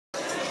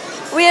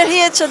We are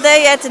here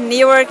today at the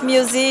Newark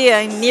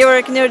Museum in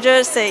Newark, New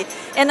Jersey,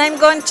 and I'm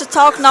going to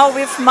talk now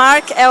with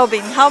Mark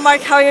Elbing. Mark,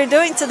 how are you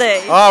doing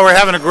today? Oh, we're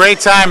having a great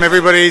time.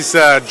 Everybody's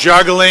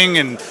juggling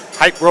and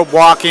tightrope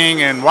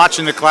walking and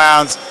watching the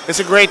clowns.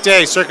 It's a great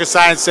day. Circus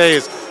Science Day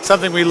is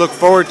something we look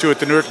forward to at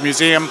the Newark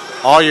Museum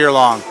all year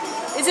long.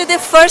 Is it the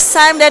first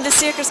time that the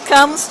circus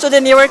comes to the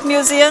Newark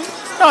Museum?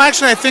 No,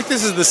 actually, I think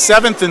this is the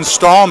 7th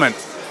installment.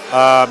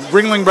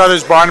 Ringling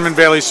Brothers Barnum and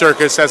Bailey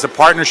Circus has a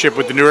partnership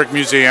with the Newark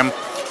Museum.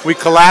 We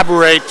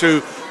collaborate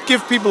to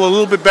give people a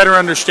little bit better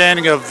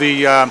understanding of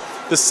the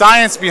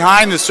science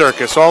behind the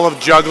circus, all of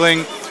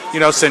juggling,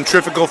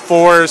 centrifugal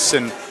force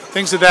and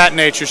things of that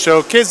nature.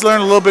 So kids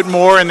learn a little bit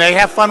more and they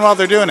have fun while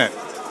they're doing it.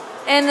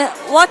 And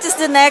what is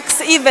the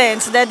next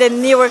event that the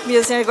Newark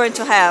Museum is going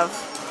to have?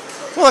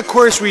 Well, of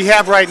course, we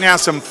have right now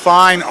some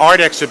fine art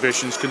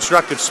exhibitions.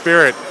 Constructive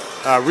Spirit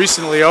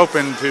recently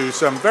opened to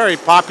some very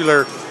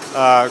popular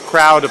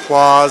crowd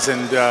applause,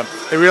 and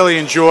they really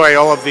enjoy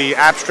all of the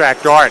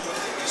abstract art.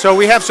 So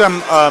we have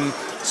some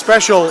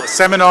special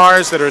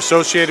seminars that are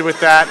associated with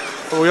that,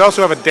 but we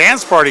also have a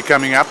dance party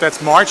coming up.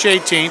 That's March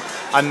 18th,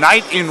 a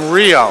night in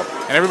Rio,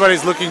 and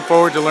everybody's looking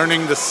forward to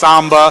learning the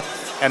samba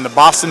and the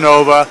bossa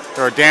nova.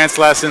 There are dance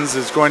lessons.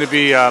 There's going to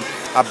be a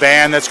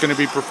band that's going to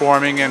be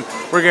performing, and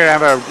we're going to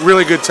have a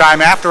really good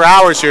time after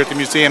hours here at the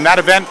museum. That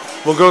event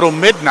will go till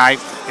midnight.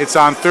 It's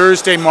on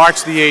Thursday,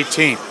 March the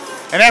 18th.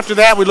 And after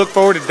that, we look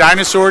forward to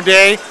Dinosaur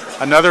Day,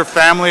 another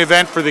family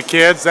event for the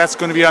kids. That's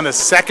going to be on the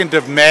 2nd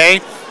of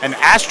May, and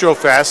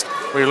Astrofest,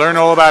 where you learn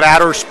all about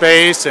outer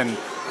space and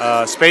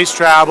space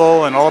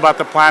travel and all about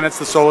the planets,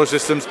 the solar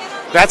systems.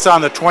 That's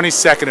on the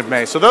 22nd of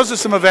May. So those are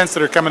some events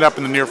that are coming up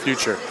in the near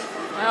future.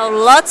 Well,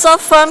 lots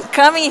of fun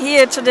coming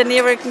here to the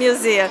Newark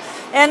Museum.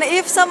 And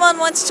if someone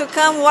wants to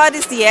come, what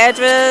is the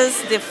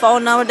address, the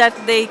phone number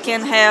that they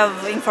can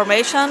have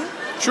information?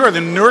 Sure, the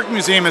Newark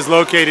Museum is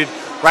located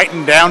right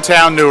in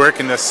downtown Newark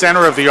in the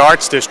center of the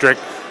Arts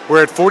District.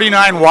 We're at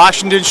 49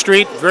 Washington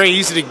Street, very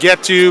easy to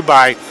get to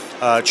by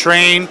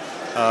train,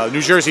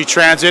 New Jersey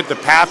Transit. The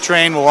PATH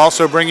train will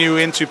also bring you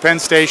into Penn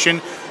Station.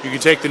 You can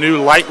take the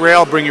new light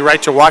rail, bring you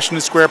right to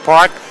Washington Square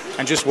Park,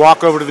 and just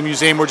walk over to the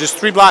museum. We're just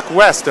 3 blocks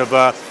west of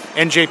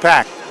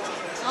NJPAC.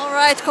 All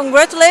right,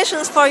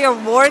 congratulations for your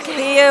work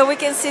here. We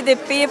can see the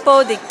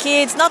people, the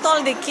kids, not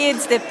only the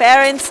kids, the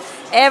parents,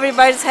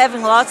 everybody's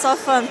having lots of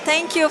fun.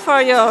 Thank you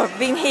for your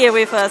being here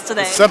with us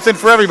today. It's something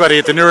for everybody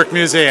at the Newark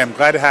Museum.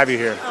 Glad to have you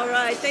here. All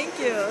right, thank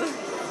you.